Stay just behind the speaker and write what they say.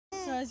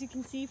So as you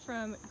can see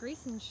from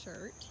Grayson's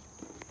shirt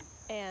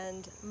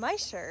and my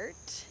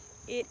shirt,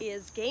 it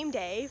is game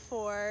day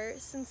for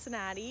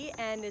Cincinnati,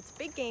 and it's a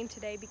big game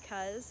today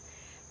because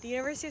the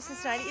University of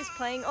Cincinnati is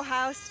playing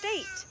Ohio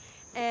State.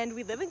 And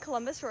we live in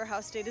Columbus where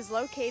Ohio State is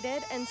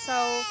located, and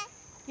so,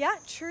 yeah,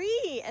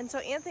 tree. And so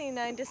Anthony and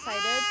I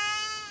decided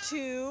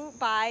to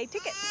buy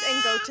tickets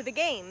and go to the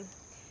game.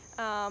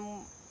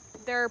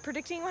 They're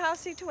predicting Ohio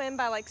State to win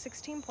by like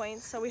 16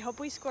 points, so we hope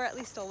we score at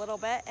least a little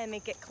bit and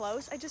make it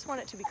close. I just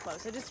want it to be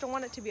close. I just don't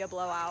want it to be a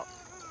blowout.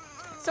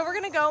 So we're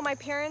gonna go. My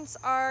parents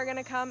are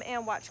gonna come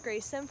and watch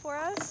Grayson for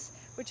us,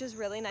 which is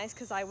really nice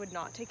because I would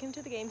not take him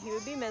to the game. He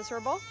would be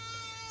miserable.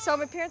 So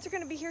my parents are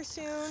gonna be here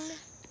soon.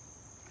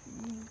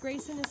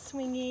 Grayson is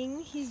swinging.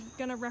 He's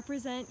gonna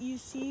represent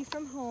UC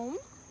from home.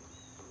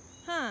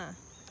 Huh.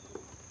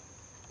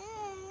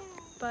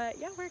 But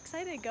yeah, we're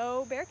excited.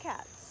 Go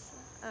Bearcats.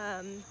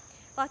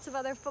 Lots of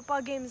other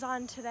football games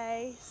on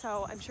today,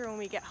 so I'm sure when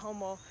we get home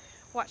we'll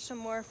watch some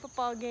more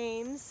football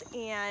games.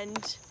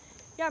 And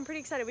yeah, I'm pretty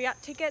excited. We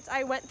got tickets.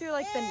 I went through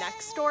like the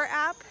Nextdoor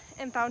app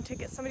and found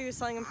tickets. Somebody was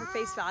selling them for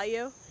face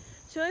value.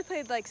 So we only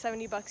paid like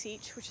 70 bucks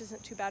each, which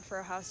isn't too bad for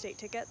Ohio State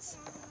tickets.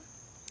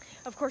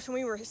 Of course, when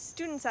we were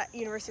students at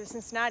University of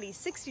Cincinnati,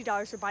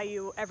 $60 would buy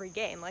you every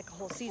game, like a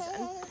whole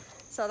season.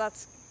 So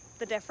that's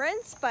the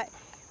difference, but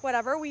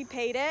whatever, we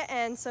paid it,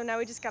 and so now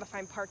we just gotta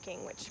find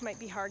parking, which might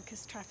be hard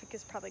because traffic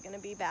is probably gonna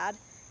be bad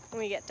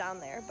when we get down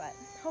there, but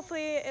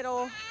hopefully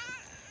we'll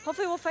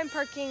find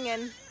parking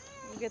and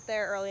we'll get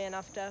there early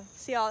enough to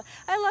see all.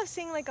 I love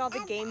seeing like all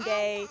the game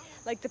day,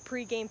 like the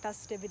pre-game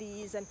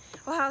festivities. And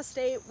Ohio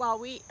State, while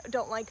we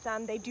don't like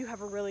them, they do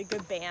have a really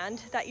good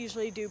band that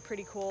usually do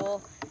pretty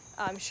cool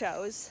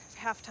shows,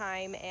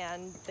 halftime,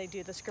 and they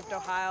do the Script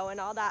Ohio and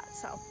all that,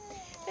 so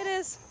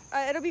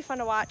it'll be fun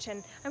to watch.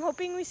 And I'm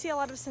hoping we see a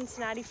lot of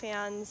Cincinnati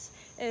fans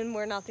and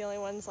we're not the only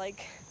ones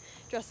like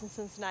dressed in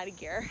Cincinnati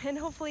gear, and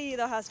hopefully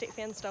the Ohio State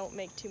fans don't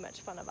make too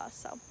much fun of us.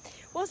 So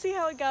we'll see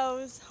how it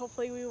goes.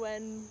 Hopefully we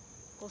win.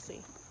 We'll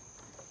see.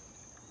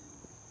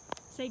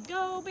 Say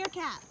go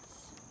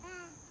Bearcats.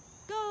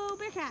 Go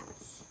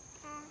Bearcats.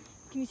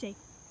 Can you say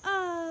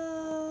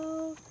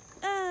oh,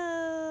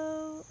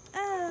 oh,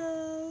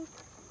 oh,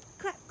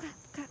 clap, clap,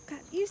 clap,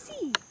 clap. You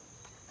see.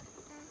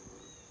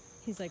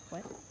 He's like,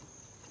 what?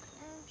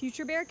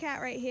 Future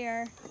Bearcat right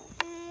here.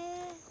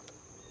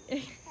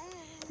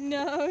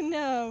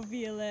 No,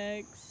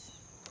 Felix.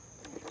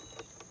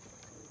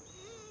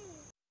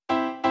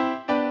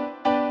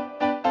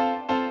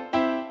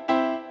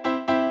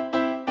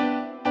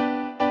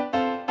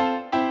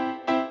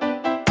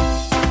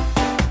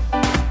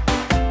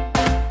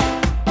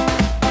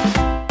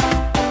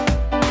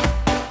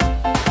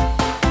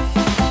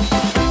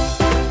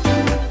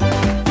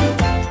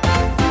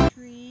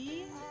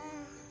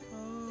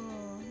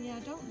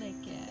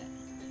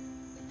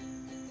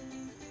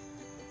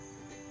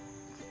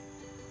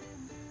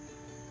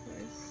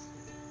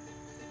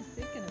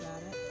 Thinking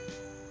about it.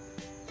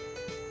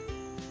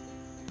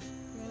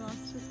 He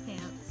lost his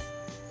pants.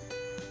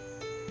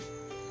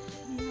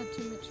 He had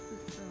too much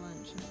fruit for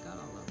lunch and it got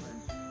all over.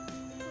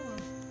 Oh.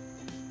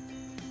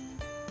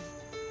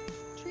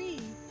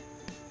 Tree.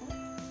 Oh.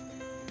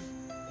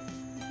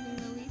 Putting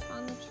the leaf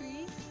on the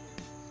tree.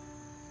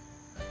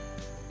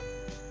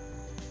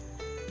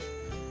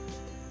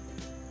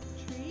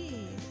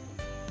 Tree.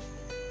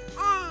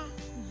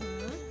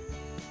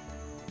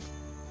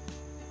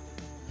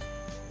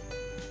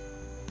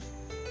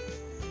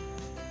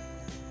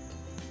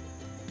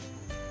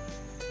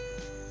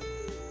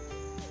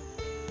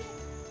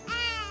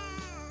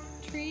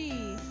 Tree. I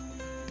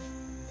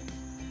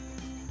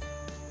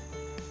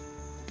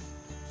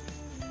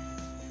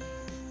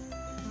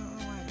don't know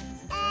why it has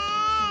a trees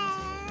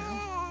right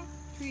now.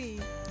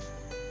 Tree.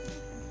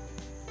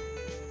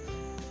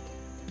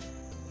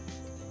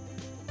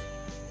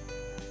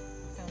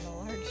 Found a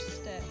large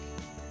stick.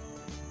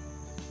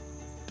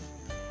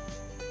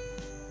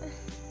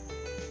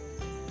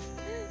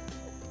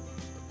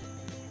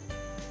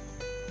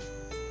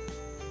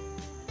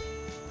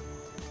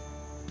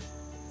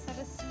 Is that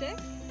a stick?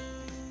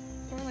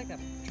 More like a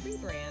tree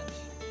branch.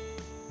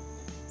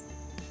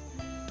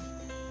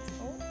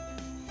 Oh.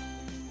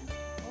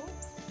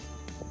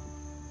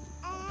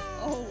 Oh.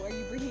 Oh, are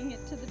you bringing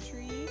it to the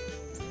tree?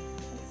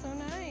 That's so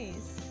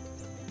nice.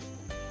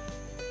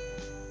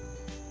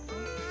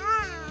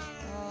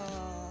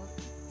 Oh,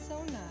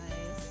 so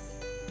nice.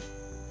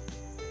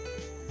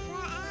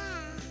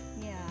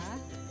 Yeah.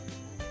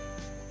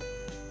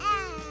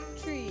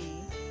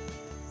 Tree.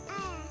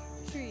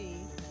 Tree.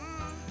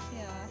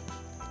 Yeah.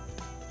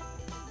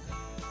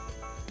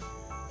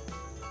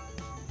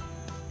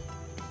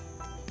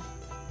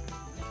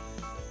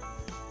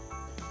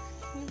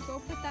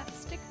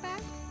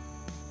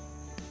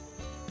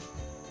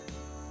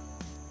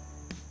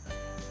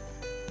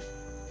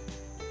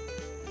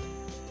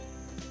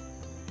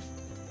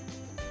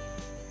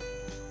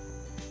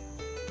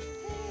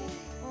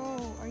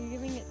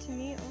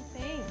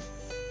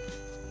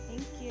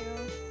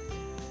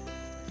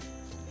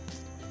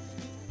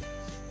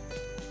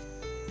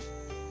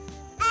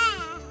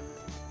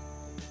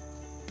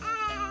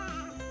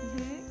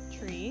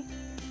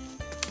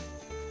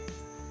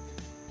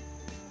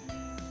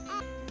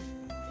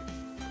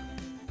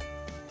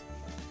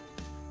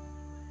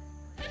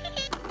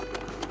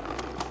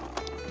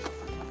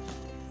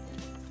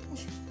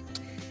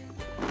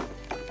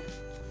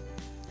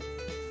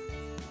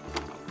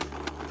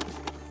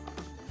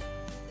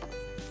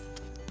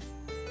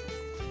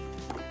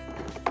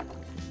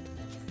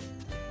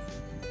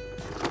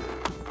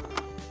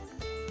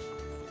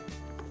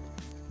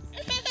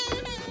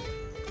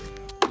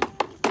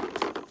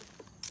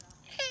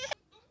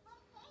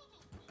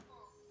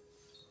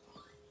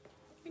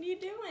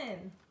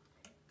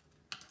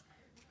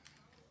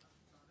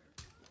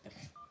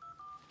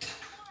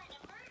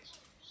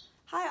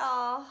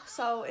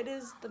 So it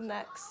is the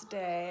next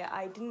day.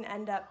 I didn't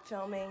end up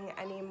filming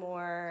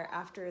anymore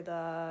after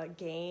the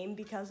game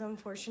because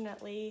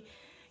unfortunately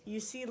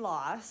UC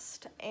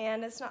lost,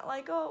 and it's not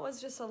like, oh, it was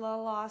just a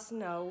little loss.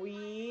 No,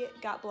 we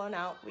got blown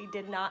out. We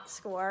did not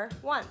score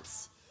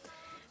once.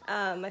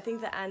 I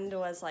think the end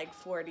was like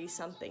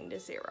 40-something to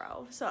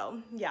 0.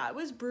 So yeah, it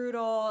was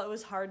brutal. It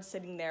was hard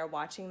sitting there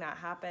watching that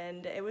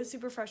happen. It was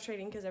super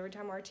frustrating because every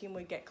time our team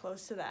would get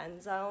close to the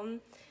end zone,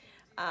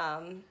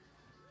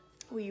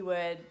 we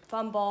would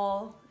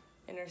fumble,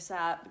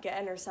 get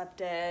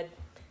intercepted.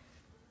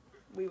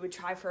 We would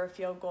try for a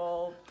field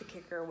goal.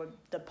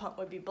 The punt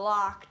would be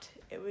blocked.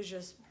 It was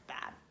just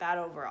bad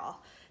overall.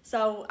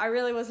 So I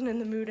really wasn't in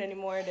the mood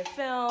anymore to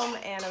film,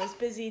 and I was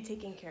busy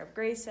taking care of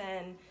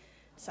Grayson.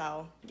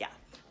 So yeah,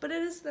 but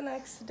it is the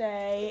next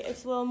day.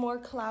 It's a little more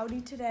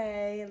cloudy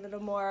today, a little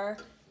more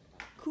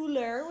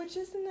cooler, which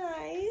is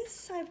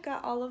nice. I've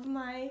got all of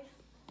my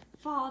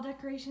fall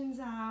decorations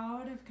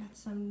out. I've got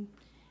some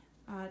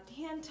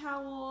hand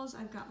towels.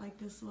 I've got like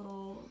this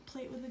little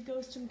plate with a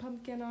ghost and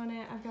pumpkin on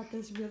it. I've got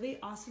this really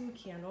awesome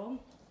candle.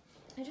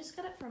 I just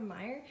got it from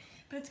Meijer,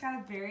 but it's got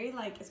a very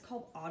it's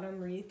called Autumn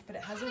Wreath, but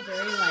it has a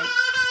very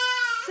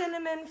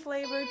cinnamon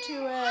flavor to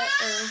it,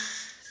 or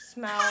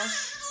smell.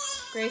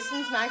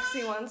 Grayson's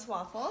Maxie wants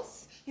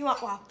waffles. You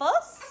want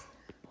waffles?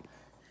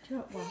 Do you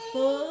want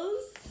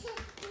waffles?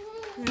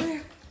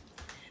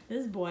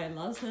 This boy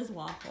loves his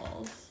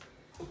waffles.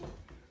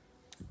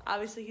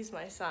 Obviously he's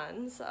my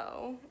son,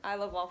 so I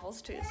love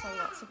waffles too, so I'm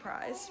not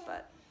surprised.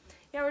 But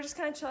yeah, we're just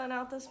kind of chilling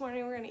out this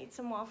morning. We're gonna eat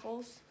some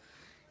waffles.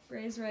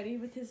 Ray's ready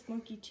with his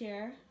monkey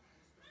chair.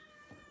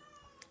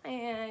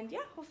 And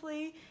yeah,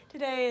 hopefully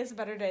today is a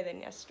better day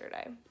than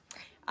yesterday.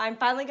 I'm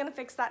finally gonna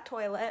fix that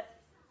toilet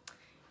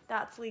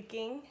that's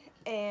leaking,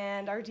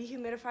 and our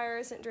dehumidifier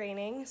isn't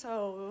draining,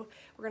 so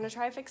we're gonna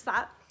try to fix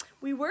that.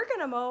 We were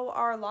gonna mow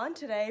our lawn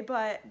today,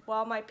 but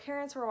while my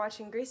parents were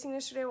watching Grayson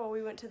yesterday while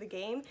we went to the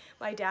game,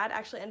 my dad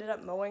actually ended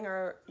up mowing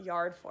our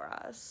yard for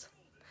us.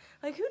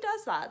 Like, who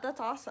does that? That's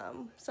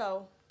awesome.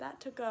 So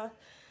that took a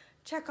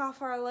check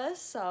off our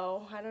list,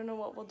 so I don't know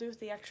what we'll do with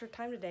the extra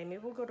time today. Maybe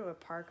we'll go to a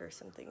park or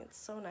something. It's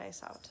so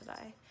nice out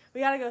today.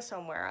 We gotta go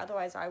somewhere,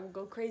 otherwise I will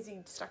go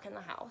crazy stuck in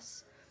the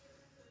house.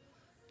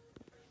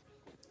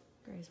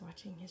 Gray's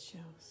watching his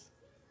shows.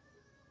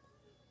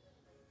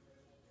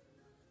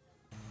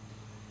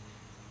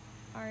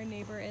 Our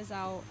neighbor is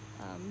out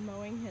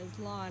mowing his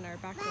lawn, our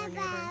back door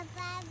neighbor.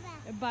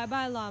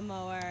 Bye-bye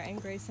lawnmower,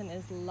 and Grayson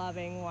is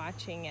loving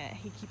watching it.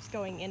 He keeps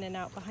going in and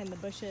out behind the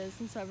bushes,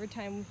 and so every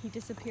time he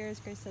disappears,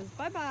 Grace says,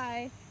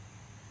 bye-bye.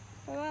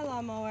 Bye-bye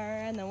lawnmower,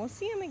 and then we'll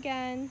see him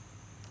again.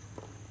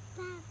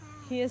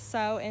 Bye-bye. He is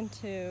so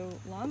into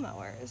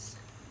lawnmowers.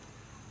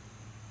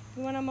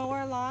 You want to mow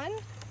our lawn?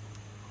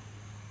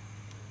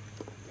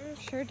 I'm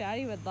sure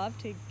Daddy would love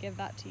to give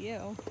that to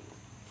you.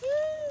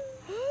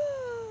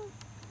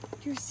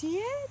 Do you see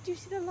it? Do you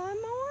see the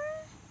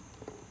lawnmower?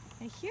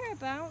 I hear it,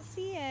 but I don't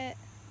see it.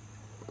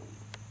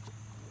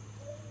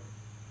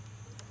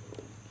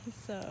 He's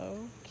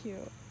so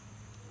cute.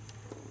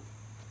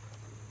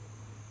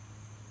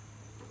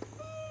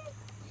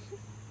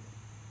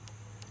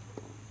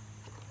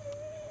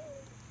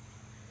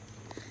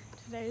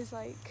 Today's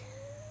like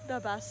the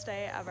best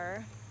day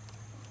ever.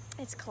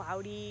 It's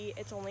cloudy.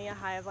 It's only a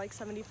high of like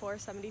 74,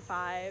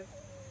 75.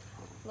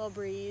 Little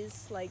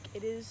breeze. Like,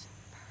 it is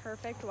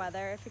perfect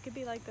weather. If it could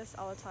be like this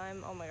all the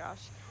time, oh my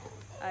gosh,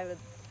 I would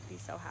be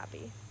so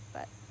happy.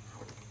 But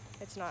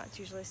it's not. It's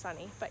usually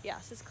sunny. But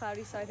yes, it's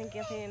cloudy, so I think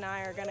Anthony and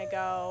I are gonna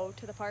go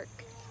to the park.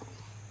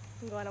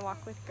 I'm going to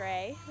walk with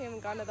Gray. We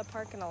haven't gone to the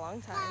park in a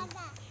long time.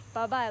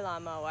 Bye-bye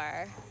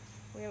lawnmower.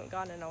 We haven't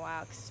gone in a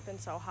while because it's been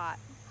so hot.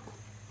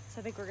 So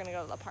I think we're gonna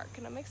go to the park,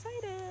 and I'm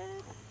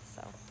excited.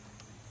 So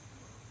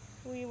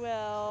we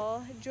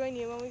will join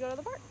you when we go to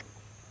the park.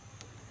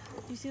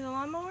 Do you see the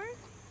lawnmower?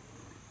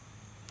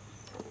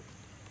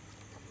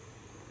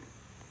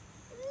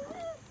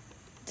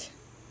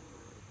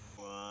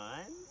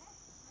 One,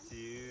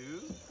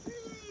 two,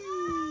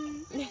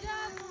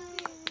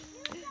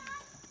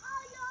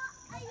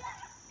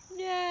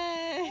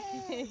 Yay!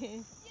 do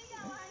you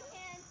want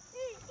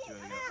to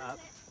go up?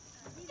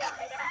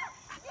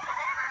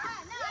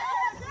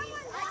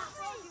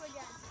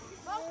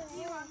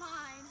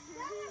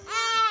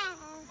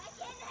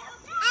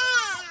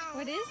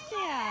 What is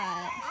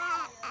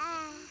that?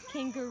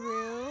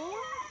 Kangaroo?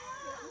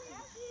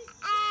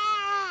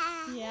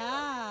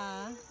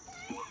 Yeah.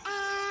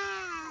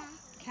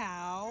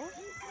 Cow?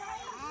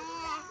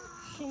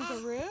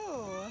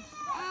 Kangaroo?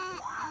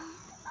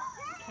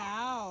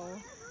 Cow?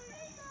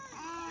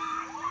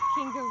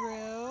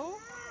 Kangaroo?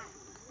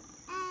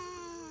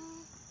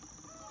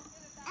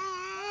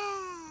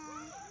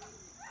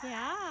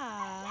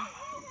 Yeah.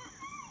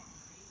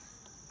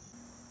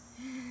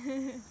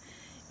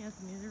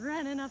 Anthony's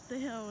running up the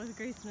hill with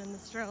Grayson in the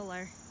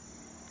stroller.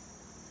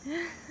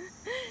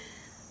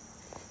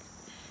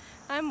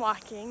 I'm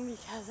walking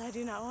because I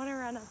do not want to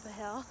run up the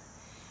hill.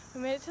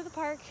 We made it to the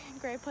park.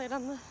 Gray played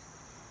on the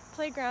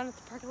playground at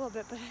the park a little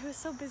bit, but it was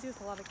so busy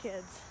with a lot of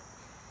kids.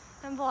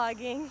 I'm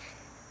vlogging.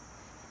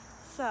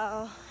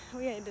 So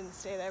we didn't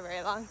stay there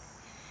very long.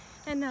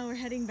 And now we're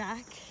heading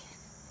back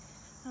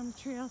on the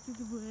trail through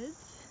the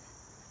woods.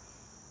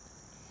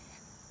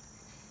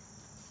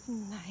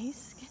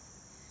 Nice.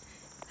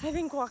 I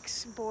think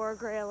walks bore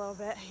Gray a little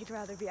bit. He'd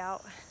rather be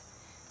out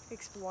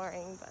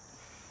exploring, but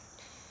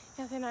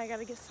Anthony and I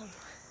gotta get some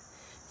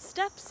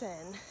steps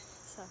in.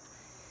 So,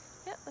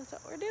 yeah, that's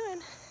what we're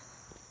doing.